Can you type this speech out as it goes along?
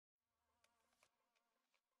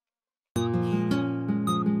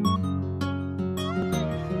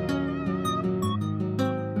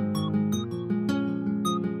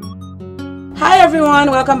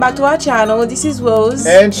everyone, welcome back to our channel. This is Rose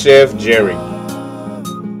and Chef Jerry.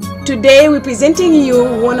 Today we're presenting you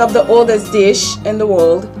one of the oldest dish in the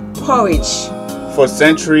world, porridge. For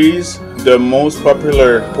centuries, the most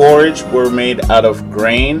popular porridge were made out of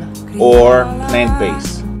grain or plant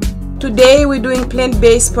base. Today we're doing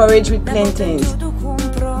plant-based porridge with plantains.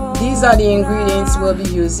 These are the ingredients we'll be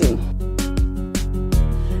using.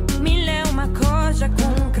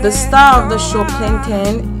 The star of the show,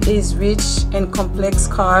 plantain, is rich and complex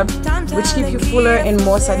carb, which keep you fuller and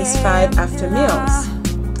more satisfied after meals.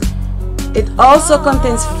 It also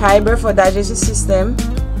contains fiber for digestive system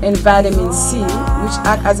and vitamin C, which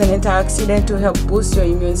act as an antioxidant to help boost your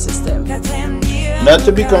immune system. Not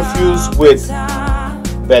to be confused with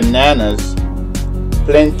bananas,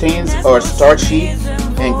 plantains are starchy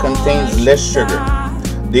and contains less sugar.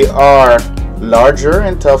 They are larger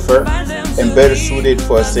and tougher and better suited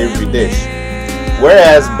for a savory dish.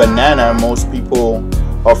 Whereas banana, most people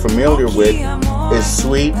are familiar with, is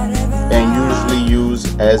sweet and usually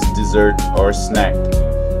used as dessert or snack.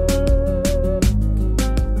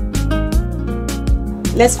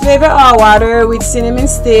 Let's flavor our water with cinnamon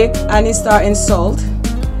stick, anise star, and salt.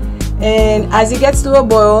 And as it gets to a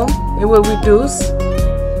boil, it will reduce.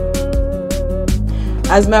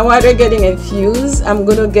 As my water getting infused, I'm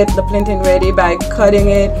gonna get the plantain ready by cutting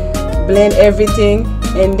it, blend everything,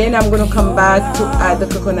 and then I'm gonna come back to add the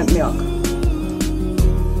coconut milk.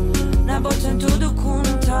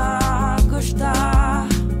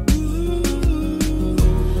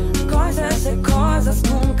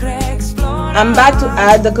 I'm back to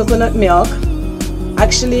add the coconut milk.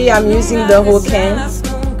 Actually, I'm using the whole can,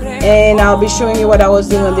 and I'll be showing you what I was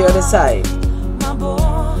doing on the other side.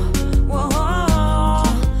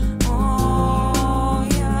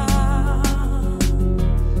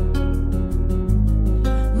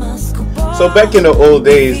 So back in the old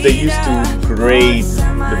days, they used to grate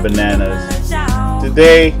the bananas.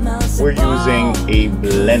 Today, we're using a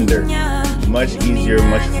blender. Much easier,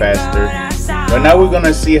 much faster. But now we're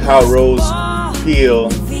gonna see how Rose peel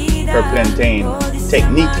her plantain.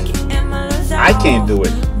 Technique. I can't do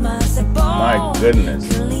it. My goodness.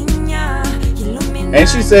 And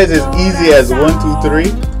she says it's easy as 1, 2, 3.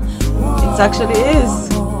 It actually is,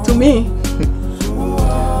 to me.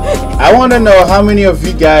 I want to know how many of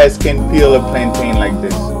you guys can peel a plantain like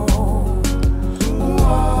this.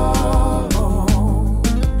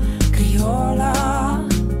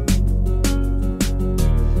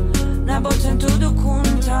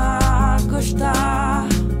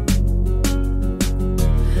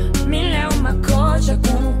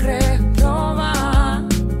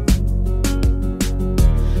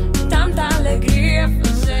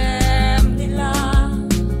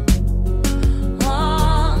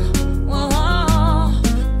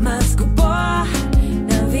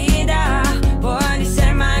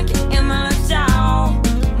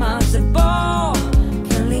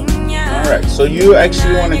 So you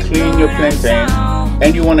actually want to clean your plantain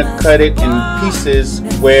and you want to cut it in pieces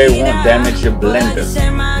where it won't damage your blender.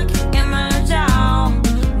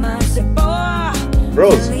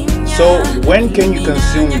 Rose, so when can you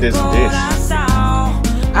consume this dish?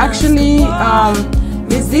 Actually,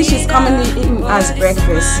 this dish is commonly eaten as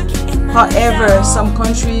breakfast. However, some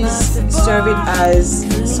countries serve it as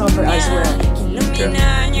supper as well. Okay.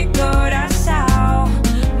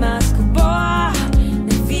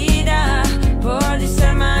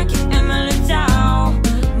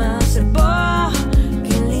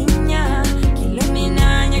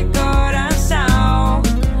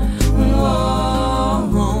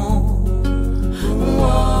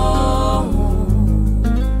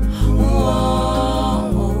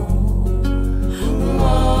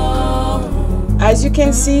 As you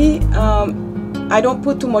can see, I don't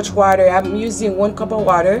put too much water. I'm using 1 cup of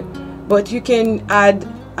water, but you can add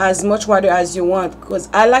as much water as you want because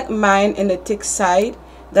I like mine in the thick side.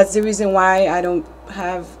 That's the reason why I don't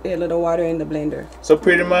have a little water in the blender. So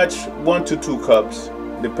pretty much 1 to 2 cups,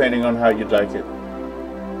 depending on how you'd like it.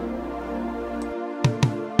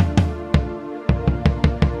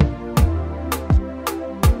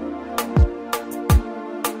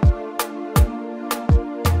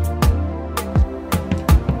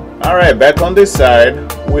 Alright, back on this side,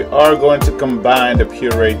 we are going to combine the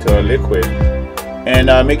puree to a liquid and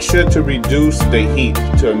make sure to reduce the heat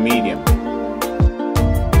to a medium.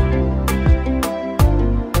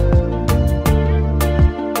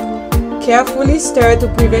 Carefully stir to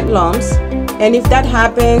prevent lumps, and if that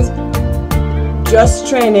happens, just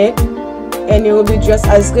strain it and it will be just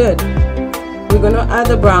as good. We're going to add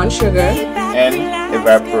the brown sugar and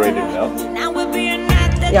evaporated milk.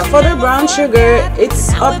 Yeah, for the brown sugar,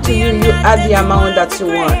 it's up to you. You add the amount that you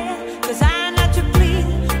want.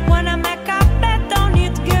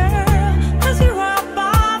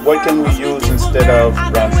 What can we use instead of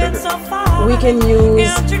brown sugar? We can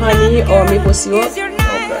use honey or maple syrup.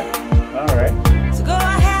 Okay. Alright.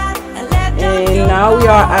 And now we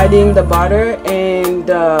are adding the butter and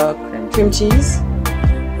the cream cheese.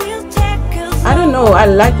 I don't know, I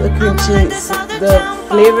like the cream cheese. The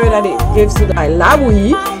flavor that it gives to the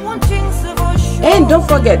labouyi. And don't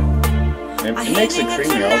forget, it makes it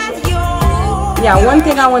creamy also. Yeah, one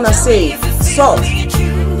thing I want to say, salt.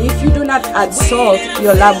 If you do not add salt,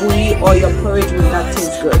 your labouyi or your porridge will not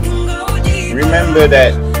taste good. Remember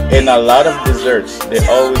that in a lot of desserts, they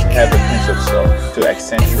always have a pinch of salt to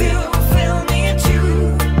accentuate.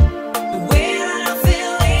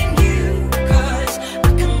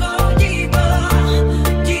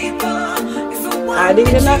 Adding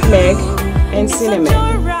the nutmeg and cinnamon.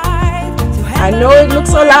 I know it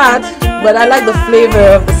looks a lot, but I like the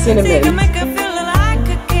flavor of the cinnamon.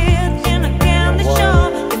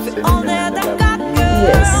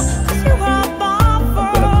 Yes. I'm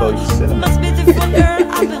gonna call you cinnamon.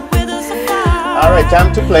 Alright, time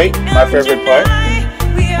to plate. My favorite part.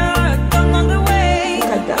 Look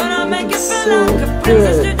at that. It's so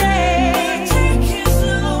good.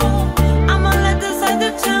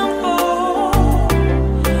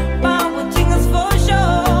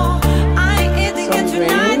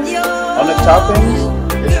 Toppings,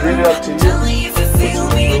 it's really up to you. Put some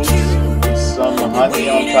fruits, some honey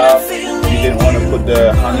on top. You didn't want to put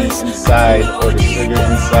the honey inside or the sugar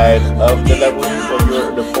inside of the labouyi or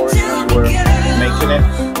the porridge when you were making it.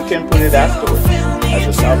 You can put it afterwards as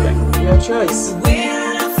a topping. Your choice.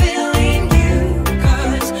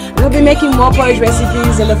 We'll be making more porridge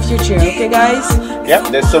recipes in the future, okay guys? Yep,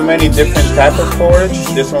 there's so many different types of porridge.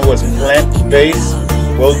 This one was plant-based.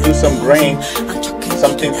 We'll do some grain.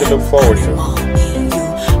 Something to look forward to.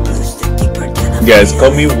 Guys, call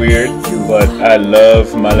me weird, but I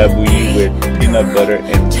love my labouyi with peanut butter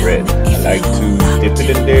and bread. I like to dip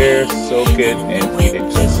it in there, soak it, and eat it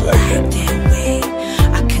just like that.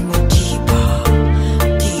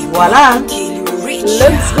 Voila!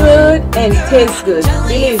 Looks good and tastes good,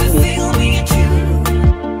 believe me.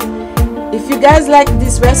 If you guys like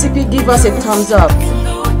this recipe, give us a thumbs up.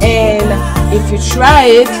 And if you try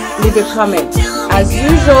it, leave a comment. As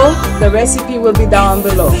usual, the recipe will be down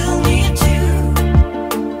below.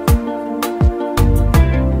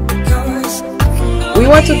 We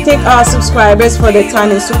want to thank our subscribers for their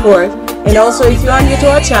time and support. And also, if you are new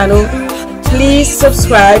to our channel, please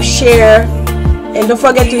subscribe, share, and don't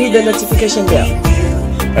forget to hit the notification bell.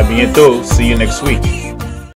 A bientôt. See you next week.